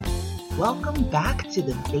Welcome back to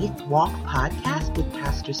the Faith Walk podcast with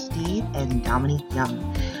Pastor Steve and Dominique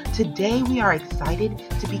Young. Today we are excited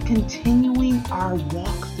to be continuing our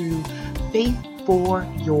walk through Faith for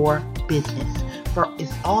Your Business for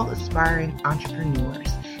all aspiring entrepreneurs.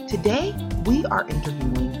 Today we are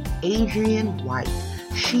interviewing Adrienne White.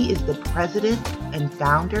 She is the president and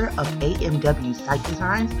founder of AMW Site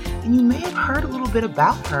Designs, and you may have heard a little bit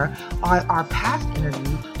about her on our past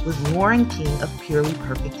interview with Lauren King of Purely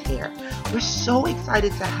Perfect Hair. We're so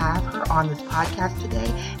excited to have her on this podcast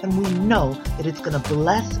today, and we know that it's going to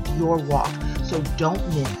bless your walk, so don't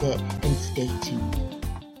miss it and stay tuned.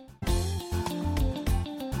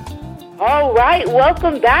 All right,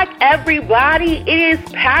 welcome back, everybody. It is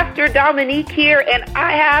Pastor Dominique here, and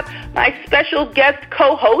I have my special guest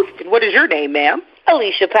co-host. What is your name, ma'am?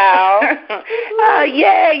 Alicia Powell.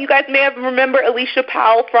 Yeah, you guys may have remember Alicia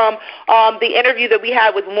Powell from the interview that we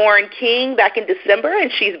had with Lauren King back in December,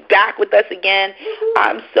 and she's back with us again.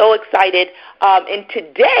 I'm so excited. And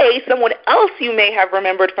today, someone else you may have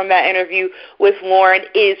remembered from that interview with Lauren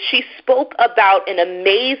is she spoke about an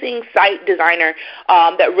amazing site designer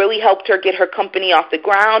that really helped her get her company off the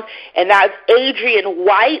ground, and that's Adrienne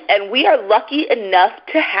White, and we are lucky enough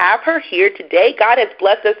to have her here today. God has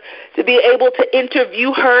blessed us to be able to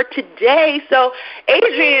interview her today. So,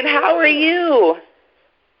 Adrienne, how are you?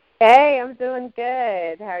 Hey, I'm doing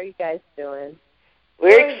good. How are you guys doing?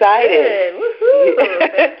 We're excited.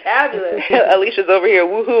 Woohoo! Fabulous. Alicia's over here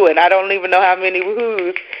woohoo, and I don't even know how many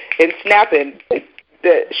woohoos and snapping.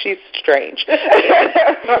 She's strange. But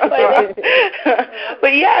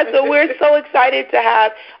yeah, so we're so excited to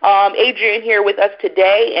have Adrienne here with us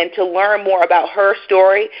today and to learn more about her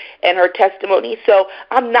story and her testimony. So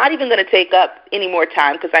I'm not even going to take up any more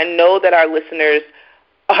time because I know that our listeners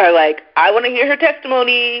are like, I want to hear her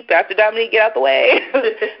testimony. Pastor Dominique, get out the way.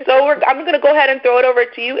 So I'm going to go ahead and throw it over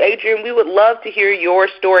to you, Adrienne. We would love to hear your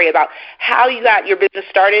story about how you got your business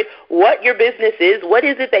started, what your business is, what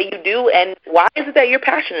is it that you do, and why is it that you're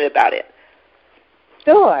passionate about it?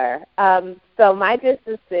 Sure. So my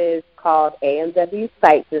business is called AMW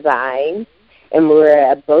Site Designs, and we're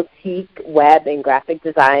a boutique web and graphic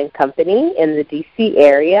design company in the D.C.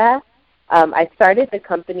 area. I started the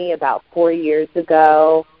company about 4 years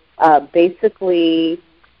ago. Basically,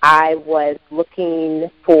 I was looking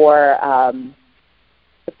for,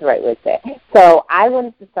 what's the right way to say it? So I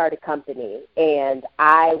wanted to start a company, and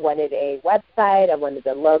I wanted a website, I wanted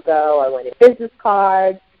a logo, I wanted business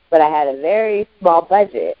cards, but I had a very small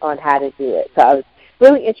budget on how to do it. So I was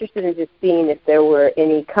really interested in just seeing if there were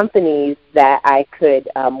any companies that I could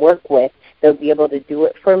work with that would be able to do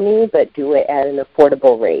it for me, but do it at an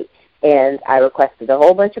affordable rate. And I requested a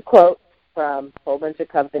whole bunch of quotes from a whole bunch of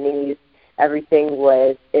companies. Everything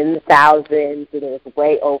was in the thousands, and it was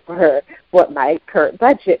way over what my current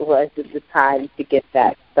budget was at the time to get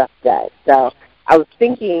that stuff done. So I was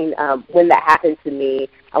thinking when that happened to me,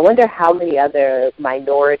 I wonder how many other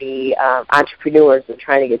minority entrepreneurs are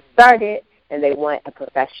trying to get started, and they want a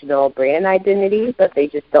professional brand identity, but they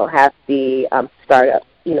just don't have the startup,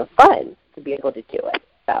 funds to be able to do it.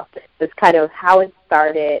 So that's kind of how it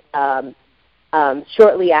started.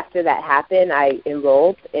 Shortly after that happened, I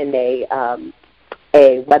enrolled in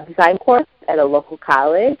a web design course at a local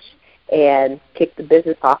college and kicked the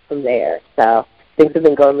business off from there. So things have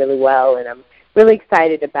been going really well, and I'm really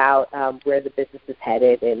excited about where the business is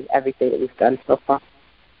headed and everything that we've done so far.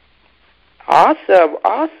 Awesome.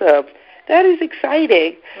 That is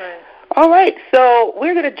exciting. Right. All right, so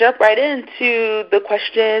we're going to jump right into the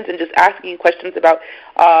questions and just asking you questions about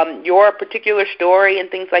your particular story and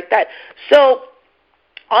things like that. So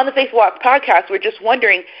on the Faith Walk podcast, we're just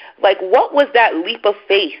wondering, what was that leap of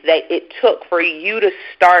faith that it took for you to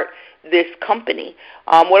start this company?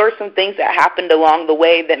 What are some things that happened along the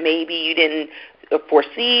way that maybe you didn't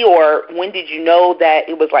foresee, or when did you know that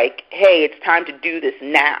it was like, hey, it's time to do this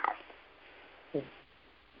now?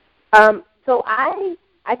 So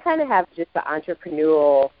I kind of have just the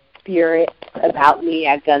entrepreneurial spirit about me.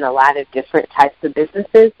 I've done a lot of different types of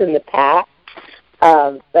businesses in the past,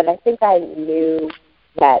 but I think I knew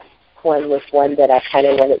that one was one that I kind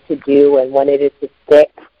of wanted to do and wanted it to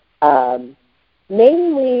stick.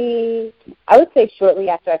 Mainly, I would say shortly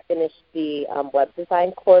after I finished the web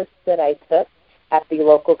design course that I took at the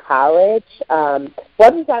local college.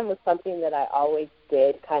 Web design was something that I always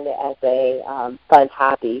did kind of as a fun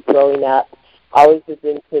hobby growing up. Always was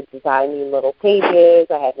into designing little pages.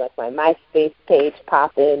 I had my MySpace page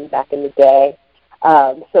popping back in the day.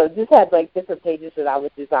 So just had different pages that I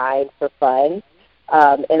would design for fun.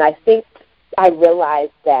 And I think I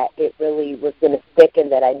realized that it really was going to stick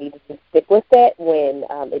and that I needed to stick with it when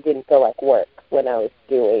it didn't feel like work when I was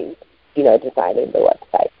doing designing the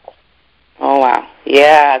website. Oh, wow.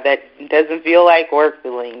 Yeah, that doesn't feel like work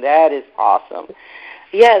feeling. That is awesome.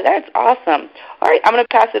 Yeah, that's awesome. All right, I'm going to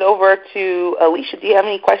pass it over to Alicia. Do you have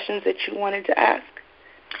any questions that you wanted to ask?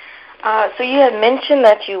 So you had mentioned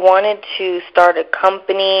that you wanted to start a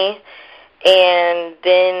company and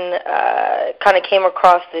then kind of came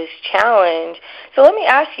across this challenge. So let me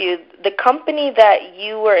ask you, the company that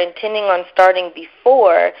you were intending on starting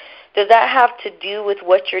before, does that have to do with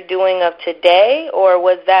what you're doing of today, or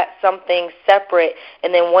was that something separate,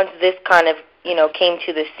 and then once this kind of, came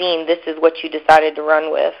to the scene, this is what you decided to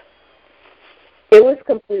run with? It was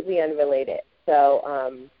completely unrelated. So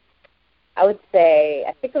I would say,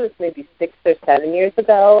 I think it was maybe 6 or 7 years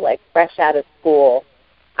ago, like fresh out of school,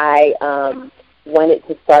 I wanted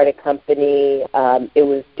to start a company. It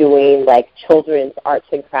was doing like children's arts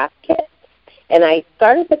and crafts kits. And I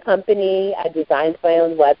started the company. I designed my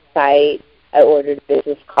own website. I ordered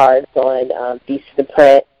business cards on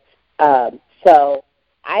Vistaprint. So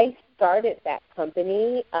I started that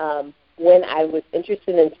company when I was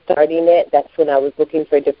interested in starting it. That's when I was looking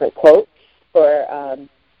for different quotes for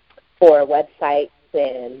websites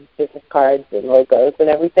and business cards and logos and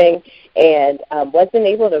everything, and wasn't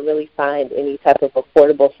able to really find any type of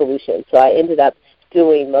affordable solution. So I ended up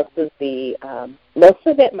doing most of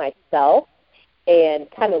it myself, and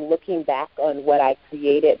kind of looking back on what I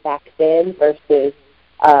created back then versus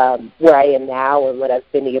where I am now and what I've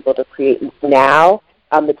been able to create now,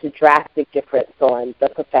 it's a drastic difference on the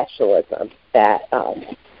professionalism that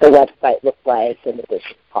the website looked like and the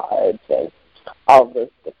business cards and all of those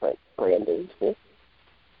different branding tools.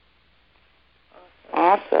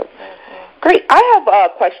 Awesome. Great. I have a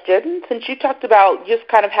question. Since you talked about just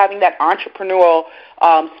kind of having that entrepreneurial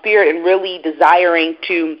spirit and really desiring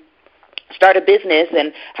to start a business,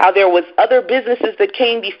 and how there was other businesses that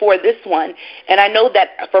came before this one. And I know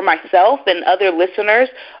that for myself and other listeners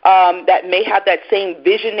that may have that same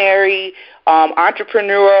visionary,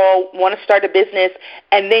 entrepreneurial, want to start a business,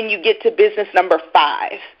 and then you get to business number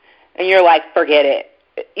 5, and you're like, forget it.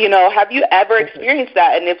 Have you ever experienced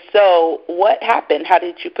that? And if so, what happened? How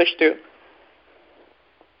did you push through?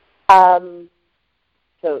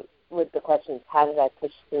 So with the questions, how did I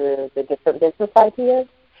push through the different business ideas?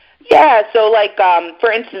 Yeah, so like,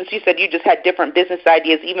 for instance, you said you just had different business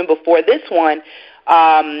ideas. Even before this one,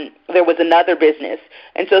 there was another business.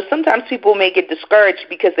 And so sometimes people may get discouraged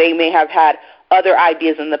because they may have had other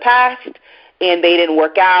ideas in the past and they didn't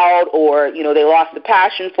work out, or, they lost the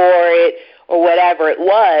passion for it, or whatever it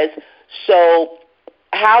was. So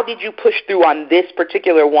how did you push through on this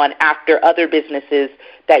particular one after other businesses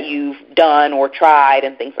that you've done or tried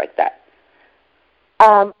and things like that?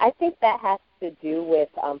 I think that has to do with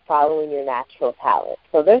following your natural talent.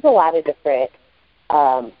 So there's a lot of different,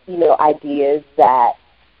 ideas that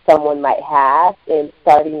someone might have in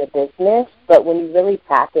starting a business, but when you really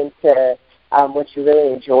tap into what you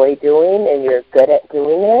really enjoy doing and you're good at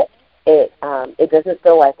doing it doesn't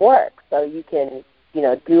feel like work. So you can,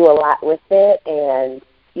 do a lot with it, and,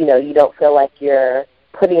 you don't feel like you're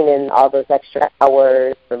putting in all those extra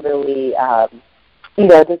hours or really, it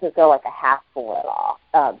doesn't feel like a hassle at all.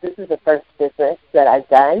 This is the first business that I've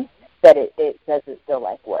done that it doesn't feel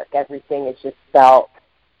like work. Everything is just felt,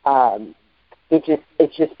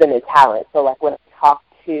 it's just been a talent. So like when I talk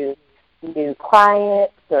to new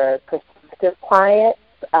clients or prospective clients,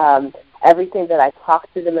 everything that I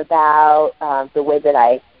talk to them about, the way that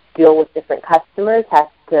I deal with different customers has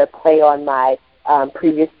to play on my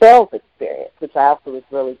previous sales experience, which I also was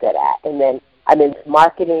really good at. And then I'm into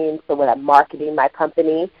marketing, so when I'm marketing my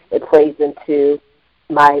company, it plays into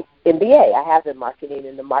my MBA. I have in marketing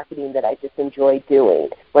and the marketing that I just enjoy doing.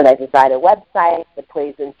 When I design a website, it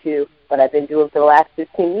plays into what I've been doing for the last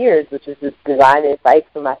 15 years, which is just designing sites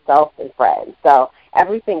for myself and friends. So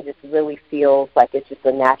everything just really feels like it's just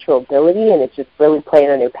a natural ability, and it's just really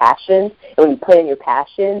playing on your passions. And when you play on your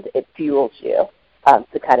passions, it fuels you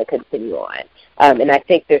to kind of continue on. And I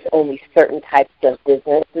think there's only certain types of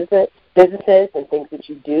businesses and things that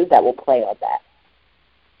you do that will play on that.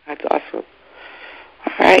 That's awesome.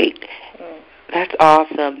 All right. That's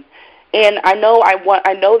awesome. And I know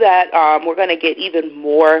that we're going to get even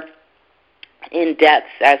more in depth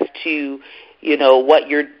as to, what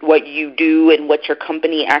you do and what your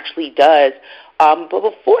company actually does. But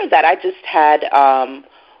before that, I just had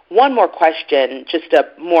one more question, just a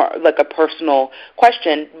more like a personal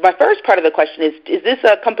question. My first part of the question is this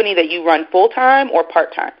a company that you run full-time or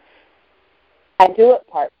part-time? I do it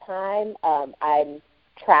part-time. I'm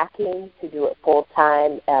tracking to do it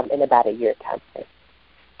full-time in about a year time frame.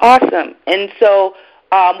 Awesome. And so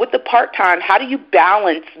with the part-time, how do you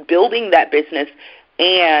balance building that business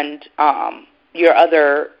and your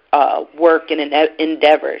other work and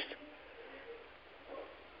endeavors?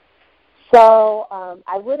 So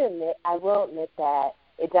I will admit that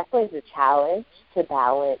it definitely is a challenge to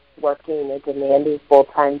balance working a demanding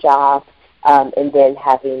full-time job and then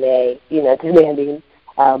having a demanding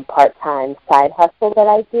part-time side hustle that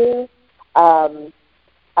I do.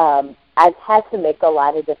 I've had to make a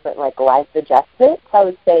lot of different life adjustments, I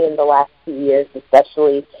would say, in the last 2 years,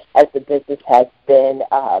 especially as the business has been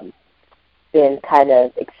kind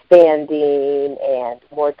of expanding and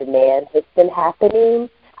more demand has been happening.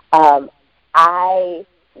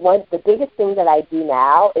 The biggest thing that I do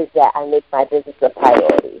now is that I make my business a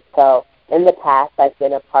priority. So in the past, I've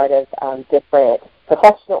been a part of different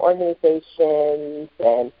professional organizations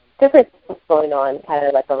and different things going on kind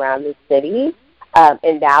of around the city.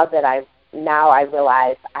 And now I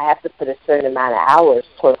realize I have to put a certain amount of hours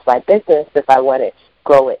towards my business if I want to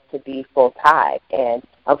grow it to be full-time. And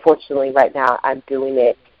unfortunately, right now I'm doing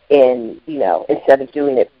it instead of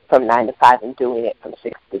doing it from 9 to 5 and doing it from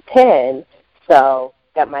 6 to 10. So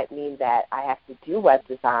that might mean that I have to do web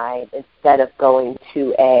design instead of going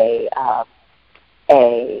to a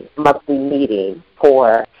monthly meeting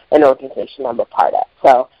for an organization I'm a part of.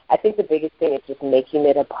 So I think the biggest thing is just making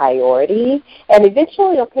it a priority, and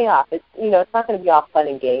eventually it'll pay off. It's not going to be all fun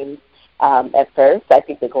and games at first. I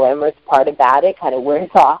think the glamorous part about it kind of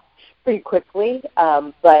wears off pretty quickly,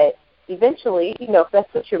 but eventually, if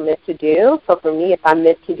that's what you're meant to do. So for me, if I'm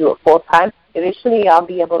meant to do it full time, eventually I'll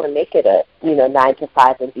be able to make it a 9 to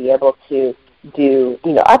 5 and be able to do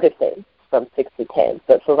other things from 6 to 10.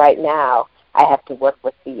 But for right now, I have to work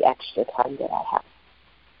with the extra time that I have.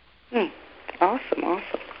 Awesome.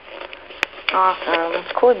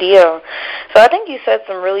 Cool deal. So I think you said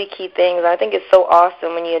some really key things. I think it's so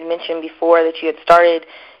awesome when you had mentioned before that you had started,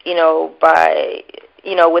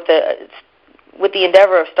 with the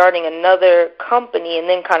endeavor of starting another company and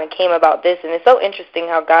then kind of came about this. And it's so interesting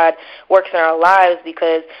how God works in our lives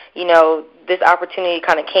because, this opportunity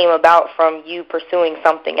kind of came about from you pursuing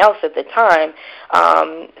something else at the time.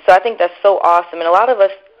 So I think that's so awesome. And a lot of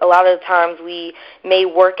the times we may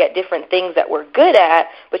work at different things that we're good at,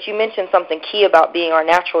 but you mentioned something key about being our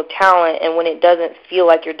natural talent and when it doesn't feel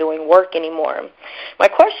like you're doing work anymore. My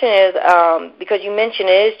question is, because you mentioned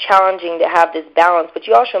it is challenging to have this balance, but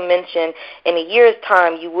you also mentioned in a year's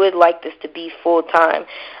time you would like this to be full-time.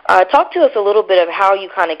 Talk to us a little bit of how you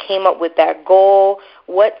kind of came up with that goal,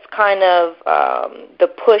 what's kind of the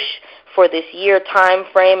push for this year time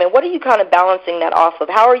frame, and what are you kind of balancing that off of?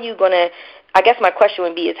 How are you going to, I guess my question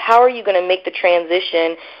would be is how are you going to make the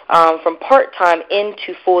transition from part-time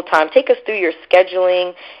into full-time? Take us through your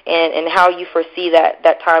scheduling and how you foresee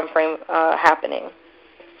that time frame happening.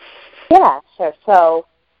 Yeah, sure. So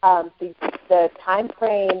the time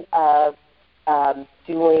frame of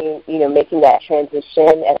making that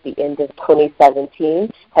transition at the end of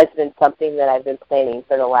 2017 has been something that I've been planning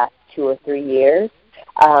for the last 2 or 3 years.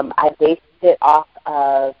 I based it off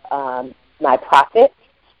of my profits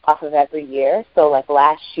off of every year. So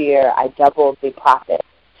last year I doubled the profit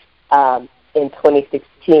in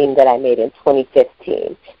 2016 that I made in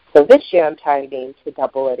 2015. So this year I'm targeting to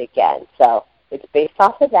double it again. So it's based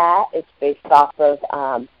off of that. It's based off of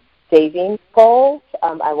savings goals.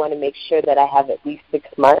 I want to make sure that I have at least 6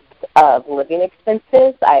 months of living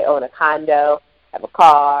expenses. I own a condo, have a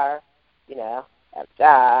car, I have a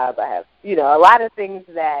job. I have, a lot of things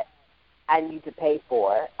that I need to pay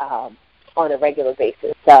for on a regular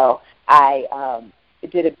basis. So I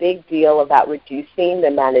did a big deal about reducing the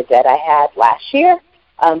amount of debt I had last year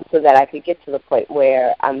so that I could get to the point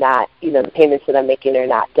where I'm not, the payments that I'm making are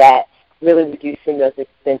not debt, really reducing those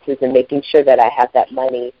expenses and making sure that I have that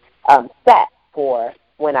money set for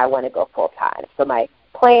when I want to go full-time. So my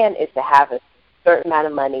plan is to have a certain amount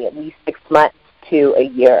of money, at least 6 months to a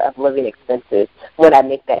year of living expenses when I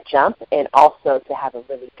make that jump, and also to have a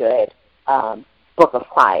really good book of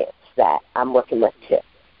clients that I'm working with too.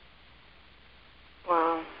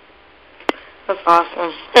 Wow. That's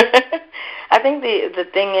awesome. I think the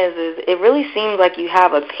thing is it really seems like you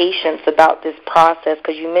have a patience about this process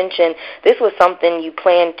because you mentioned this was something you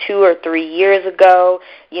planned 2 or 3 years ago.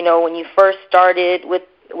 When you first started with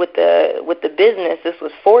the business, this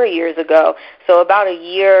was 4 years ago. So about a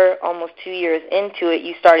year, almost 2 years into it,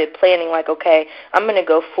 you started planning okay, I'm going to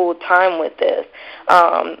go full time with this.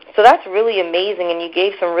 So that's really amazing, and you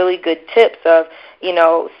gave some really good tips of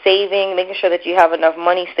saving, making sure that you have enough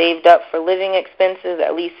money saved up for living expenses,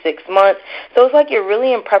 at least 6 months. So it's like you're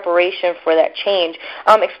really in preparation for that change.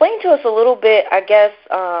 Explain to us a little bit, I guess,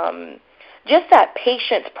 just that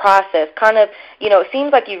patience process. Kind of, it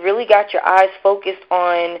seems like you really got your eyes focused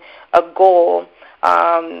on a goal.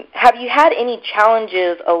 Have you had any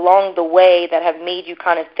challenges along the way that have made you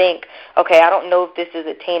kind of think, okay, I don't know if this is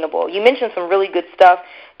attainable? You mentioned some really good stuff,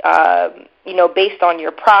 based on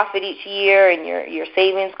your profit each year and your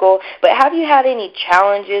savings goal. But have you had any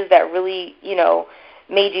challenges that really,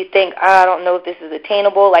 made you think, I don't know if this is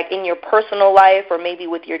attainable, like in your personal life or maybe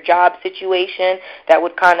with your job situation that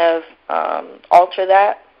would kind of alter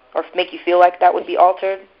that or make you feel like that would be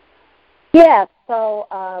altered? Yeah, so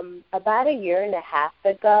about a year and a half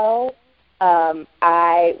ago,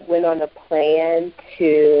 I went on a plan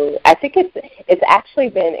to, I think it's actually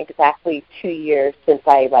been exactly 2 years since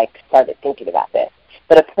I started thinking about this,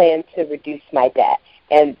 but a plan to reduce my debt.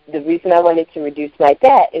 And the reason I wanted to reduce my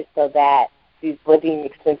debt is so that these living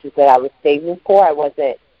expenses that I was saving for, I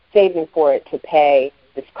wasn't saving for it to pay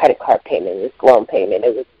this credit card payment, this loan payment.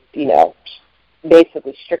 It was,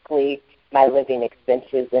 basically strictly my living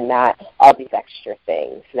expenses and not all these extra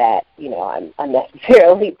things that, I'm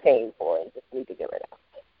unnecessarily paying for and just need to get rid of.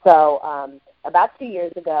 So about 2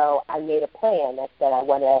 years ago, I made a plan that said I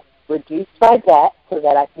want to reduce my debt so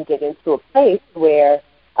that I can get into a place where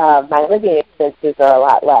my living expenses are a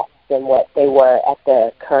lot less than what they were at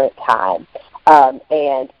the current time.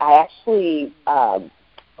 And I actually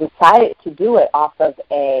decided to do it off of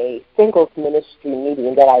a singles ministry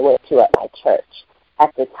meeting that I went to at my church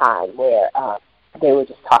at the time, where they were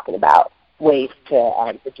just talking about ways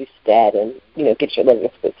to reduce debt and, get your living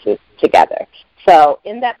expenses together. So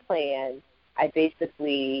in that plan, I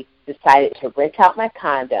basically decided to rent out my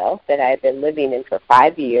condo that I had been living in for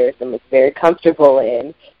 5 years and was very comfortable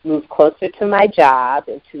in, move closer to my job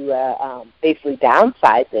and to basically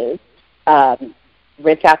downsizing,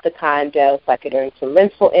 rent out the condo so I could earn some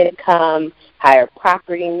rental income, hire a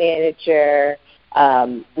property manager,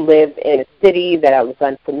 live in a city that I was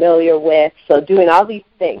unfamiliar with. So doing all these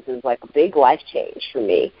things was like a big life change for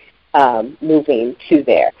me, moving to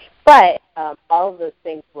there. But all of those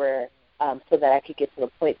things were so that I could get to the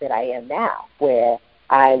point that I am now, where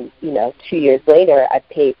I'm, 2 years later, I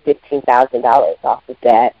paid $15,000 off of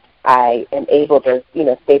debt. I am able to,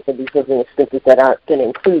 save for these living expenses that aren't going to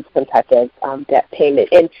include some type of debt payment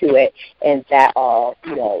into it, and that all,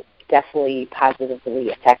 definitely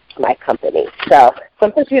positively affects my company. So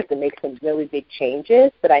sometimes you have to make some really big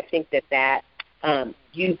changes, but I think that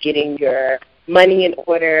you getting your money in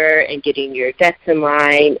order and getting your debts in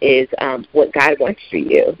line is what God wants for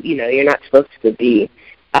you. You're not supposed to be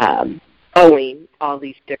owing all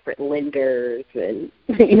these different lenders and,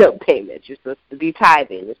 payments. You're supposed to be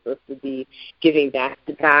tithing. You're supposed to be giving back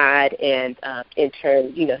to God, and in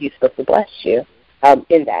turn, He's supposed to bless you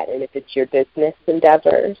in that. And if it's your business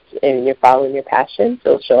endeavors and you're following your passions,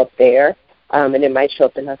 it'll show up there, and it might show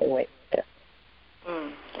up in other ways too.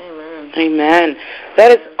 Amen. Amen.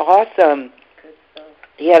 That is awesome.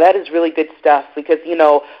 Yeah, that is really good stuff because,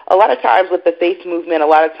 a lot of times with the faith movement, a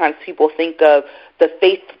lot of times people think of the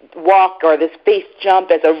faith walk or this faith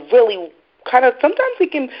jump as a really kind of, sometimes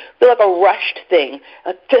it can feel like a rushed thing.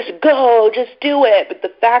 Just go, just do it. But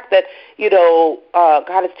the fact that,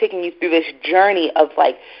 God is taking you through this journey of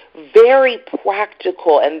very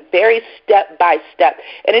practical and very step by step.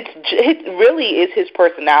 And it really is His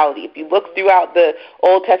personality. If you look throughout the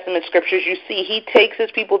Old Testament scriptures, you see He takes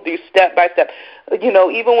His people through step by step.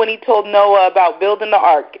 Even when He told Noah about building the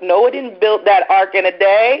ark, Noah didn't build that ark in a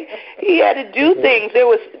day. He had to do things. There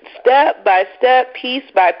was step by step, piece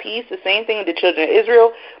by piece. The same thing with the children of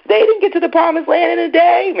Israel. They didn't get to the promised land in a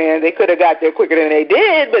day. Man, they could have got there quicker than they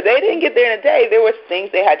did, but they didn't get there in a day. There were things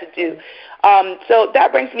they had to do. So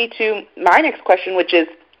that brings me to my next question, which is,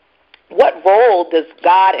 what role does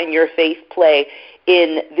God and your faith play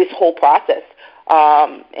in this whole process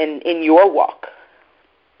and in your walk?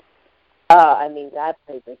 God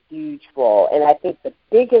plays a huge role, and I think the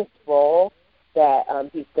biggest role that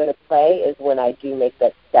He's going to play is when I do make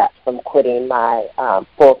that step from quitting my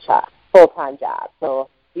full-time job. So,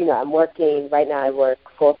 I'm working, right now I work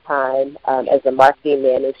full-time as a marketing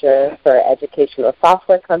manager for an educational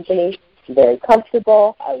software company. I'm very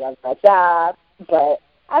comfortable. I love my job, but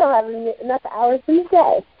I don't have enough hours in the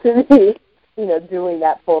day to be, doing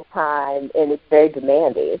that full-time, and it's very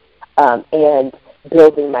demanding. And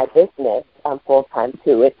building my business full-time,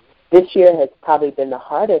 too. This year has probably been the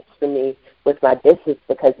hardest for me with my business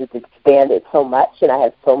because it's expanded so much, and I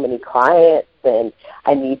have so many clients, and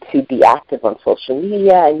I need to be active on social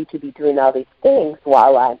media. I need to be doing all these things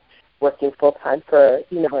while I'm working full-time for,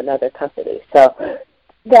 another company. So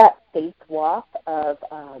that faith walk of,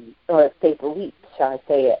 or faith leap, shall I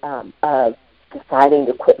say, of deciding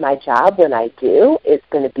to quit my job when I do is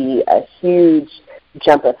going to be a huge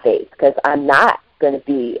jump of faith because I'm not going to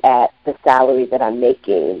be at the salary that I'm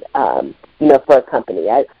making, for a company.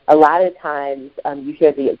 A lot of times you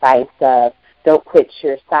hear the advice of don't quit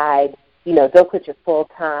your don't quit your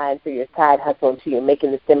full-time for your side hustle until you're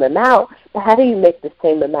making the same amount. But how do you make the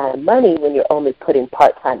same amount of money when you're only putting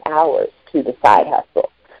part-time hours to the side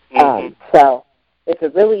hustle? Mm-hmm. So that's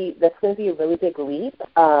going to be a really big leap.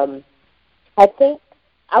 I think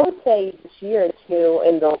I would say this year or two,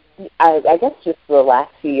 and I guess just the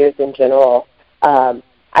last few years in general,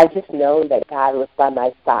 I just know that God was by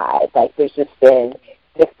my side. Like there's just been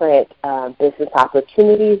different business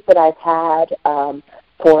opportunities that I've had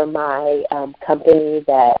for my company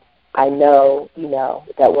that I know,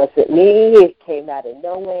 that wasn't me. It came out of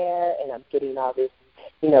nowhere, and I'm getting all this,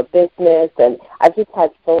 business. And I've just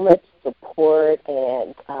had so much support,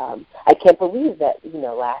 and I can't believe that,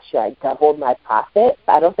 last year I doubled my profit.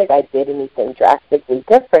 I don't think I did anything drastically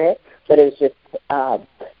different, but it was just,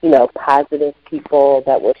 positive people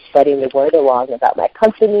that were spreading the word along about my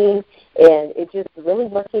company, and it just really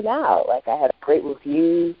working out. Like I had great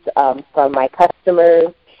reviews from my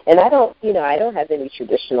customers, and I don't have any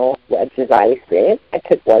traditional web design experience. I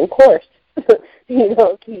took one course, a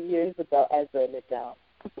few years ago as an adult.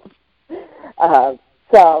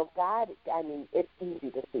 So God, it's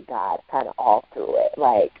easy to see God kind of all through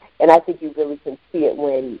it. And I think you really can see it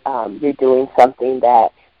when you're doing something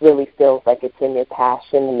that really feels like it's in your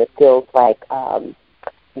passion, and it feels like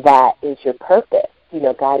that is your purpose.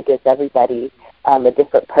 God gives everybody a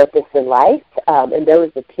different purpose in life. And there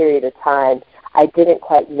was a period of time I didn't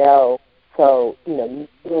quite know. So, doing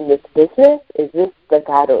this business, is this the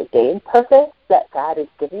God-ordained purpose that God is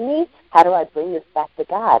giving me? How do I bring this back to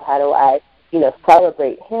God? How do I,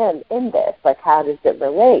 celebrate Him in this? Like, how does it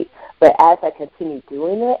relate? But as I continue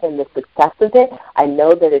doing it and the success of it, I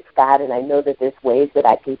know that it's God, and I know that there's ways that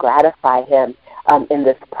I can gratify Him in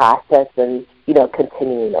this process and,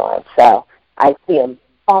 continuing on. So I see Him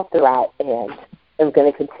all throughout, and I'm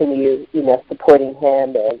going to continue, supporting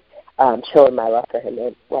Him and showing my love for Him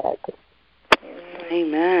in what I do.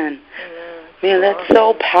 Amen. Man, that's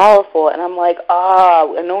so powerful. And I'm like,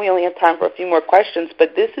 I know we only have time for a few more questions,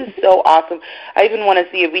 but this is so awesome. I even want to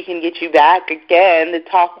see if we can get you back again to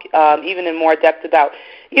talk even in more depth about,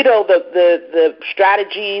 the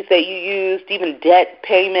strategies that you used, even debt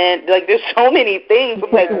payment. Like, there's so many things.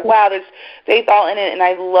 I'm like, wow, there's faith all in it. And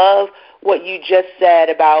I love what you just said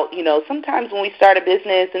about, sometimes when we start a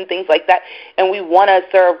business and things like that, and we want to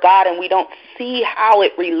serve God and we don't see how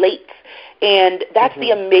it relates. And that's the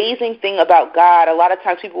amazing thing about God. A lot of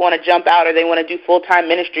times people want to jump out, or they want to do full-time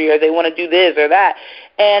ministry, or they want to do this or that.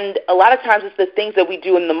 And a lot of times it's the things that we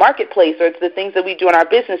do in the marketplace, or it's the things that we do in our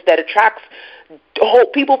business that attracts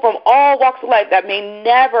people from all walks of life that may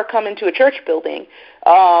never come into a church building.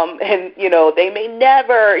 And, they may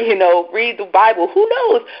never, read the Bible. Who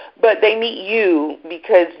knows? But they meet you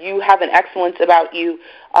because you have an excellence about you,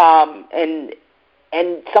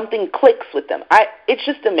 and something clicks with them. It's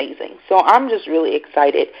just amazing. So I'm just really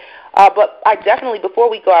excited. But before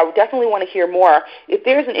we go, I would definitely want to hear more. If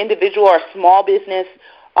there's an individual or small business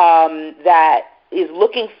that is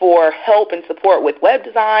looking for help and support with web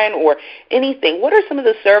design or anything, what are some of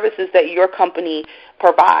the services that your company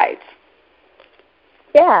provides?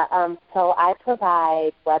 Yeah, so I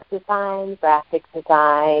provide web design, graphic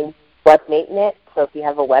design, web maintenance. So if you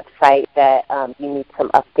have a website that you need some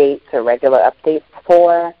updates or regular updates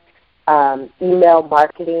for, email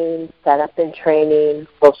marketing, setup and training,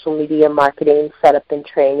 social media marketing, setup and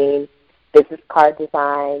training, business card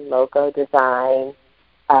design, logo design,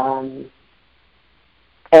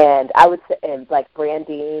 and I would say like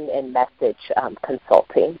branding and message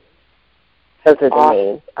consulting. Those are the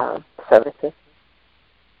main services.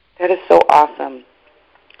 That is so awesome.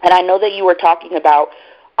 And I know that you were talking about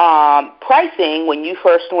pricing when you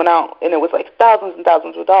first went out, and it was like thousands and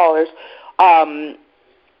thousands of dollars.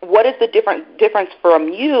 What is the difference from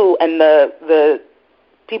you and the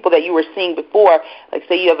people that you were seeing before? Like,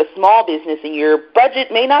 say you have a small business and your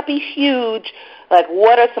budget may not be huge. Like,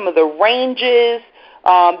 what are some of the ranges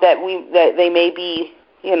that they may be,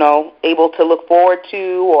 able to look forward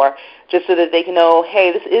to, or just so that they can know,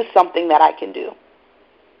 hey, this is something that I can do?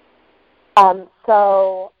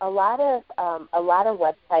 So a lot of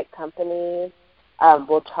website companies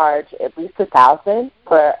will charge at least $1,000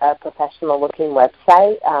 for a professional-looking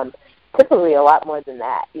website. Typically, a lot more than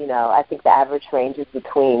that. I think the average range is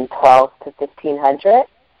between $1,200 to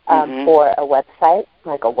 $1,500 for a website,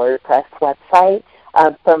 like a WordPress website.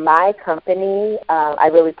 For my company, I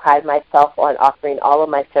really pride myself on offering all of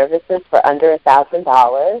my services for under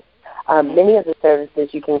 $1,000. Many of the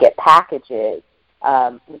services you can get packages.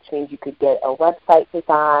 Which means you could get a website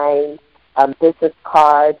design, business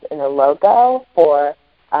cards and a logo for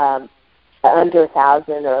under $1,000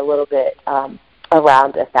 or a little bit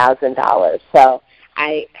around $1,000. So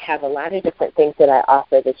I have a lot of different things that I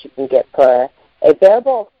offer that you can get for a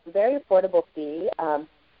very affordable fee.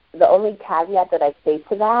 The only caveat that I say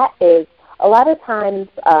to that is a lot of times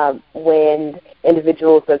when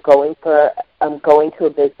individuals are going to a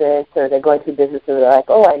business or they're going to a business and they're like,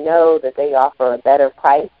 oh, I know that they offer a better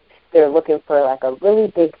price, they're looking for like a really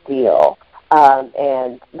big deal.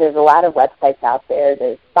 And there's a lot of websites out there.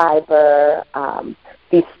 There's Fiverr,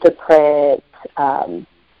 Vistaprint,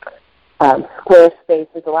 Squarespace.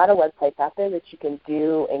 There's a lot of websites out there that you can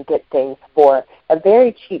do and get things for a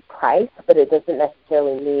very cheap price, but it doesn't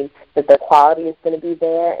necessarily mean that the quality is going to be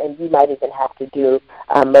there, and you might even have to do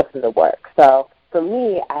most of the work. So for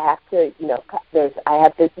me, I have to, I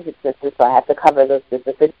have business expenses, so I have to cover those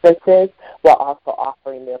business expenses while also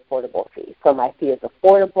offering the affordable fee. So my fee is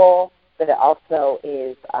affordable, but it also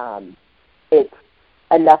is it's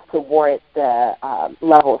enough to warrant the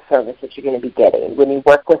level of service that you're going to be getting. When you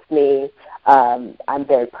work with me, I'm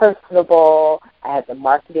very personable. I have the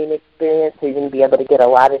marketing experience, so you're going to be able to get a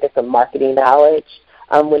lot of different marketing knowledge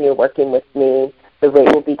when you're working with me. The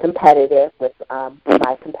rate will be competitive with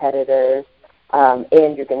my competitors,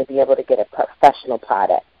 and you're going to be able to get a professional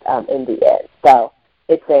product in the end. So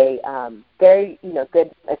it's a very,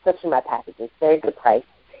 good, especially my packages, very good price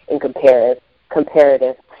in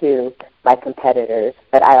comparative to my competitors,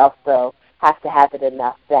 but I also have to have it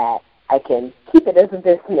enough that I can keep it as a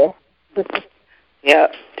business. Yeah,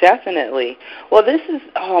 definitely. Well, this is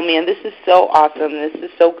so awesome. This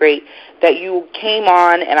is so great that you came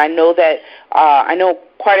on, and I know that I know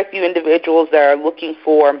quite a few individuals that are looking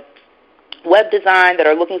for web design, that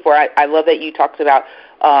are looking for, I love that you talked about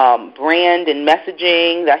brand and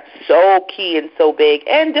messaging. That's so key and so big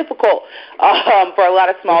and difficult for a lot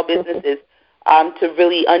of small businesses to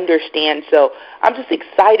really understand. So I'm just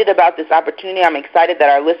excited about this opportunity. I'm excited that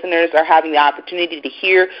our listeners are having the opportunity to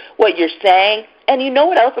hear what you're saying. And you know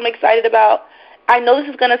what else I'm excited about? I know this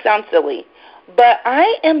is going to sound silly, but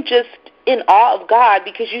I am just in awe of God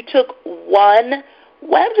because you took one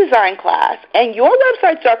web design class, and your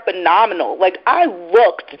websites are phenomenal. Like, I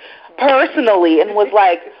looked personally and was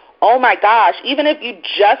like, oh my gosh, even if you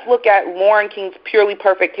just look at Lauren King's Purely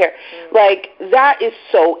Perfect Hair, like, that is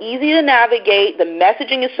so easy to navigate. The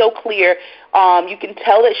messaging is so clear. You can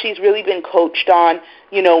tell that she's really been coached on,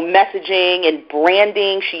 messaging and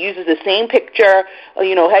branding. She uses the same picture,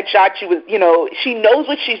 headshot. She knows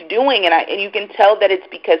what she's doing, and you can tell that it's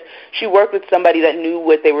because she worked with somebody that knew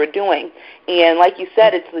what they were doing. And like you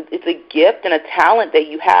said, it's a gift and a talent that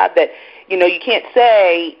you have that, you can't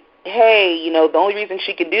say, hey, the only reason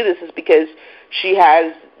she can do this is because she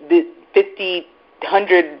has the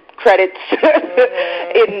 100 credits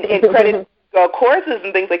in credit courses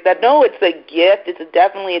and things like that. No, it's a gift. It's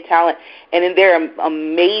definitely a talent. And they're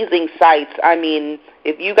amazing sites. I mean,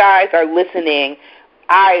 if you guys are listening,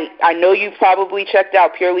 I know you've probably checked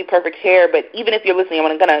out Purely Perfect Hair, but even if you're listening,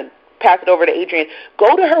 I'm going to pass it over to Adrienne.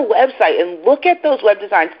 Go to her website and look at those web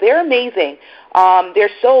designs. They're amazing. They're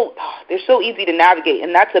so easy to navigate,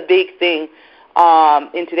 and that's a big thing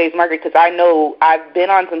in today's market, because I know I've been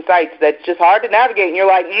on some sites that's just hard to navigate, and you're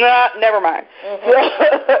like, nah, never mind.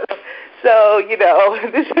 Mm-hmm. So,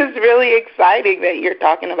 this is really exciting that you're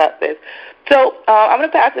talking about this. So I'm going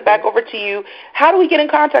to pass it back over to you. How do we get in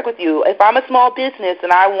contact with you? If I'm a small business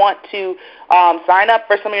and I want to sign up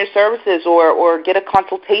for some of your services or get a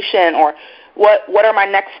consultation, or what are my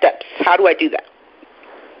next steps? How do I do that?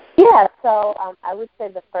 Yeah, so I would say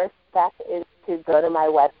the first step is to go to my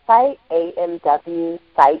website,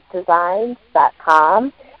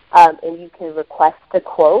 amwsitedesigns.com, and you can request a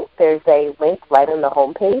quote. There's a link right on the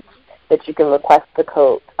homepage that you can request the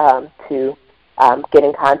quote to get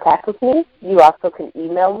in contact with me. You also can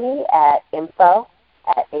email me at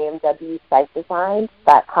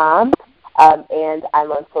info@amwsitedesigns.com, and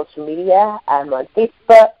I'm on social media. I'm on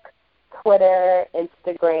Facebook, Twitter,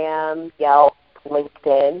 Instagram, Yelp,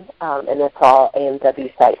 LinkedIn, and that's all AMW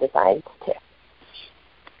Site Designs too.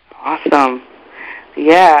 Awesome.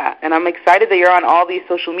 Yeah, and I'm excited that you're on all these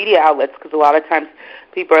social media outlets, because a lot of times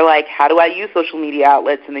people are like, how do I use social media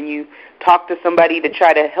outlets? And then you talk to somebody to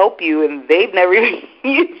try to help you, and they've never even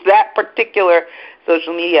used that particular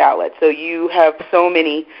social media outlet. So you have so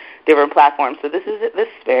many different platforms. So this is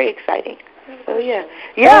very exciting. So yeah.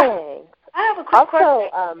 I have a quick question.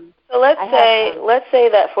 So let's say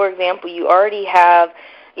that, for example, you already have,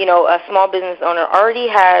 a small business owner already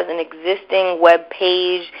has an existing web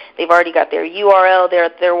page. They've already got their URL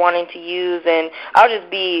they're wanting to use, and I'll just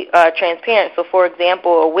be transparent. So, for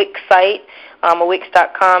example, a Wix site a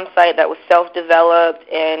Wix.com site that was self-developed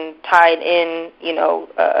and tied in,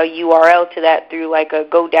 a URL to that through like a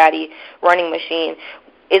GoDaddy running machine.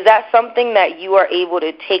 Is that something that you are able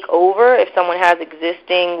to take over if someone has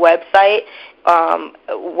existing website?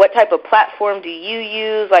 What type of platform do you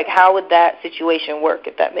use? Like, how would that situation work,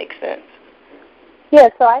 if that makes sense? Yeah,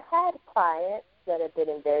 so I've had clients that have been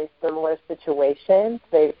in very similar situations.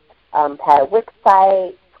 They've had a Wix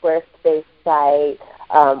site, Squarespace site,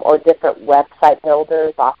 or different website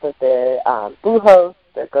builders off of the Bluehost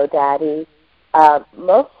or GoDaddy.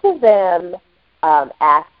 Most of them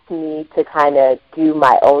ask me to kind of do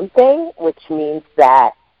my own thing, which means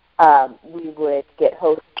that we would get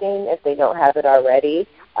hosting if they don't have it already.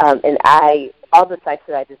 And all the sites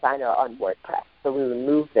that I design are on WordPress, so we would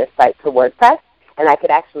move their site to WordPress, and I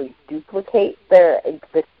could actually duplicate their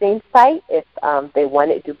existing site if they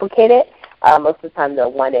want it duplicated. Most of the time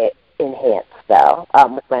they'll want it enhanced, though,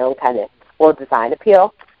 with my own kind of design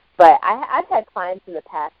appeal. But I've had clients in the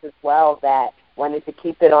past as well that wanted to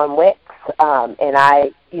keep it on Wix, and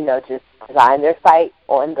I, just designed their site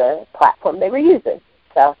on the platform they were using.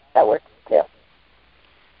 So that works too.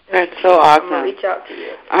 That's so awesome. I'm going to reach out to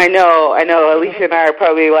you. I know. Alicia and I are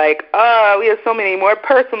probably like, we have so many more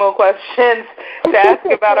personal questions to ask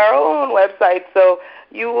about our own website, so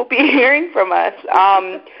you will be hearing from us.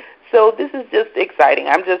 So this is just exciting.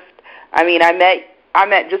 I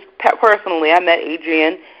met just personally, I met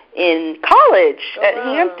Adrienne in college at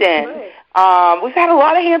Hampton. Nice. We've had a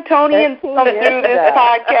lot of Hamptonians come through this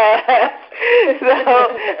podcast. So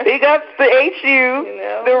big ups to HU,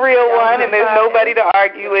 the real one, and there's nobody to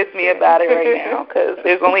argue with me about it right now because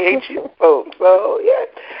there's only HU folks. So, yeah.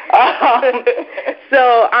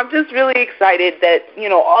 So I'm just really excited that,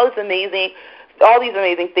 all these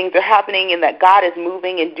amazing things are happening and that God is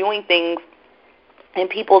moving and doing things in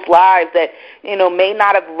people's lives that, may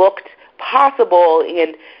not have looked possible,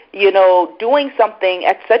 and doing something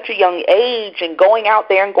at such a young age and going out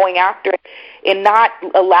there and going after it and not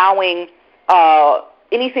allowing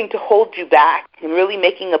anything to hold you back and really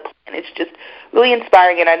making a plan. It's just really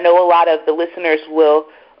inspiring, and I know a lot of the listeners will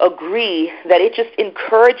agree that it just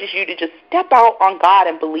encourages you to just step out on God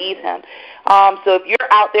and believe Him. So if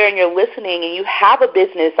you're out there and you're listening and you have a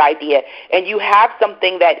business idea and you have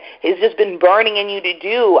something that has just been burning in you to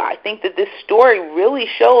do, I think that this story really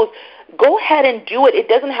shows go ahead and do it. It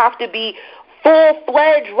doesn't have to be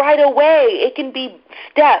full-fledged right away. It can be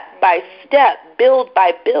step by step, build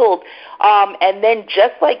by build. And then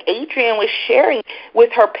just like Adrienne was sharing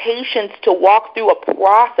with her patients to walk through a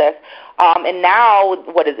process, and now,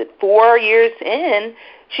 4 years in,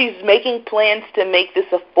 she's making plans to make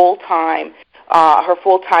this a full-time, her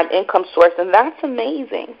full-time income source, and that's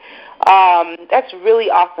amazing. That's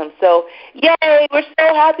really awesome. So, yay, we're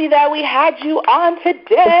so happy that we had you on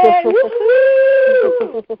today.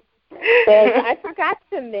 I forgot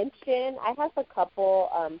to mention, I have a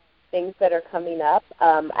couple things that are coming up.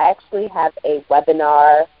 I actually have a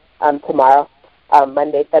webinar tomorrow,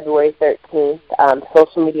 Monday, February 13th,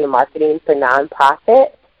 social media marketing for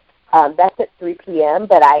nonprofits. That's at 3 p.m.,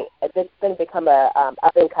 but it's going to become a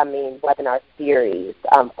up-and-coming webinar series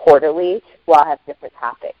quarterly where I'll have different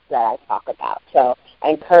topics that I talk about. So I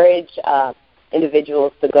encourage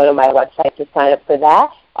individuals to go to my website to sign up for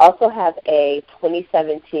that. I also have a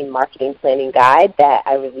 2017 marketing planning guide that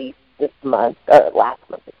I released last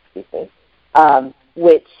month,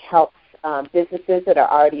 which helps businesses that are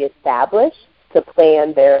already established to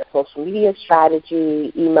plan their social media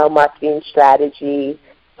strategy, email marketing strategy,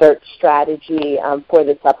 search strategy for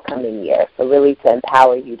this upcoming year. So really to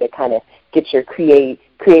empower you to kind of get your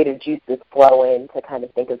creative juices flowing to kind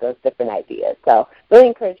of think of those different ideas. So really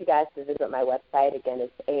encourage you guys to visit my website. Again,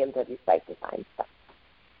 it's AMW Site Design.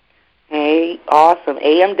 Hey, awesome.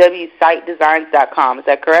 AMWSiteDesigns.com. Is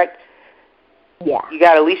that correct? Yeah. You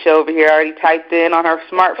got Alicia over here already typed in on her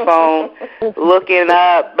smartphone, looking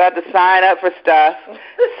up, about to sign up for stuff.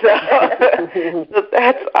 So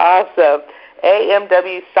that's awesome.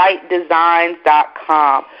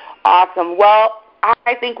 AMWSiteDesigns.com. Awesome. Well,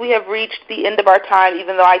 I think we have reached the end of our time,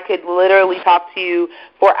 even though I could literally talk to you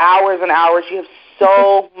for hours and hours. You have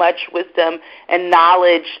so much wisdom and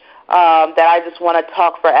knowledge that I just want to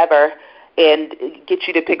talk forever and get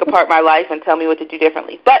you to pick apart my life and tell me what to do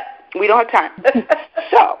differently. But we don't have time.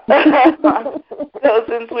 So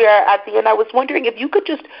since we are at the end, I was wondering if you could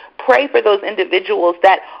just pray for those individuals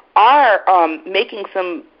that are making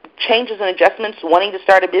some changes and adjustments, wanting to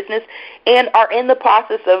start a business, and are in the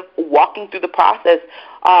process of walking through the process.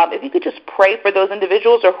 If you could just pray for those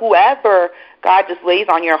individuals or whoever God just lays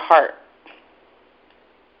on your heart.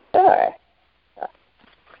 Sure.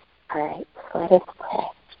 All right, let us pray.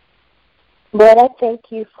 Lord, I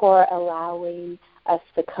thank you for allowing us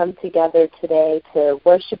to come together today to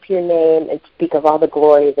worship your name and speak of all the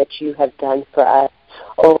glory that you have done for us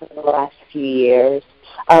over the last few years.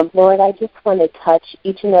 Lord, I just want to touch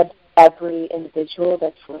each and every individual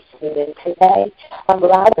that's listening in today.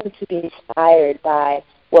 Allow them to be inspired by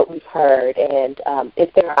what we've heard, and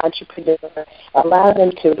if they're entrepreneurs, allow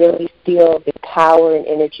them to really feel the power and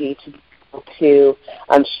energy to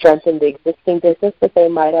strengthen the existing business that they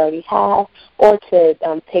might already have, or to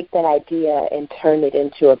take that idea and turn it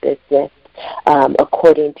into a business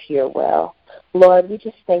according to your will. Lord, we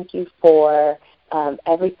just thank you for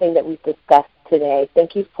everything that we've discussed today.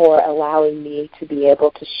 Thank you for allowing me to be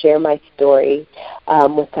able to share my story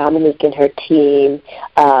with Dominique and her team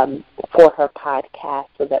for her podcast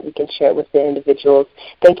so that we can share it with the individuals.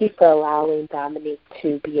 Thank you for allowing Dominique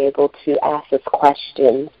to be able to ask us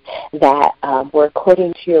questions that were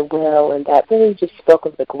according to your will and that really just spoke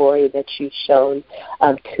of the glory that you've shown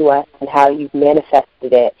to us and how you've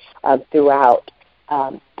manifested it throughout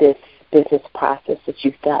this business process that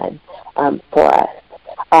you've done for us.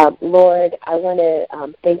 Lord, I want to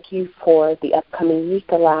thank you for the upcoming week.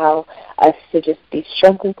 Allow us to just be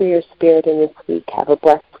strengthened through your spirit in this week, have a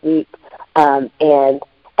blessed week, and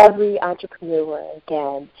every entrepreneur,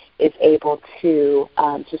 again, is able to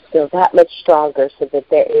just feel that much stronger so that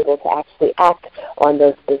they're able to actually act on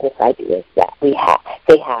those business ideas that they have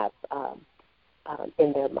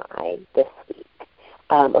in their mind this week.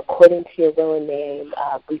 According to your will and name,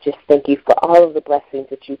 we just thank you for all of the blessings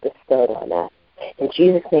that you bestowed on us. In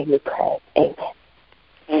Jesus' name we pray. Amen.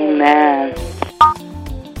 Amen.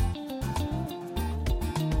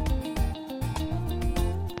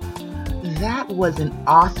 That was an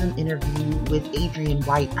awesome interview with Adrienne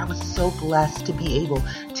White. I was so blessed to be able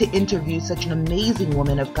to interview such an amazing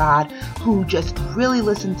woman of God who just really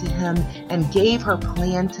listened to him and gave her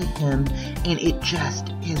plan to him, and it just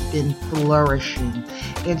has been flourishing.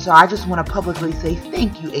 And so I just want to publicly say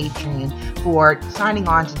thank you, Adrienne, for signing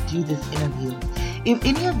on to do this interview. If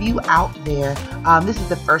any of you out there, this is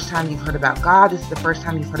the first time you've heard about God, this is the first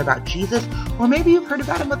time you've heard about Jesus, or maybe you've heard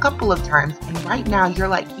about him a couple of times, and right now you're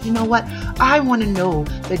like, you know what, I want to know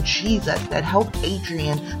the Jesus that helped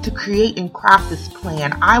Adrienne to create and craft this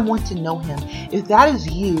plan. I want to know him. If that is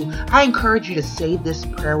you, I encourage you to say this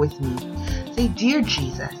prayer with me. Say, Dear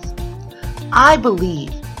Jesus, I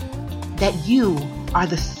believe that you are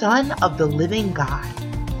the Son of the living God.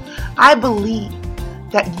 I believe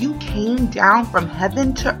that you came down from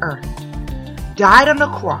heaven to earth, died on a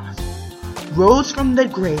cross, rose from the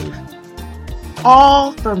grave,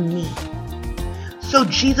 all for me. So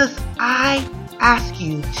Jesus, I ask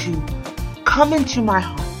you to come into my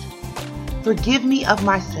heart, forgive me of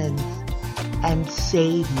my sins, and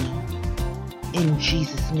save me. In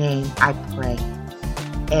Jesus' name I pray.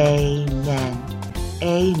 Amen.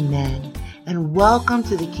 Amen. And welcome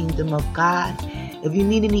to the kingdom of God. If you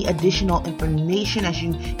need any additional information as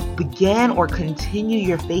you begin or continue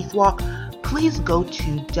your faith walk, please go to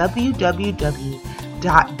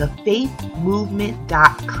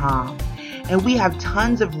www.thefaithmovement.com. And we have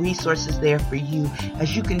tons of resources there for you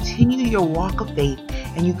as you continue your walk of faith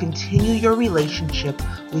and you continue your relationship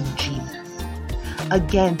with Jesus.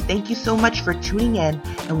 Again, thank you so much for tuning in,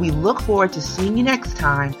 and we look forward to seeing you next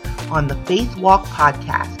time on the Faith Walk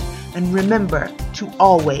Podcast. And remember to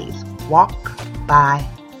always walk by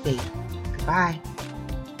faith. Goodbye.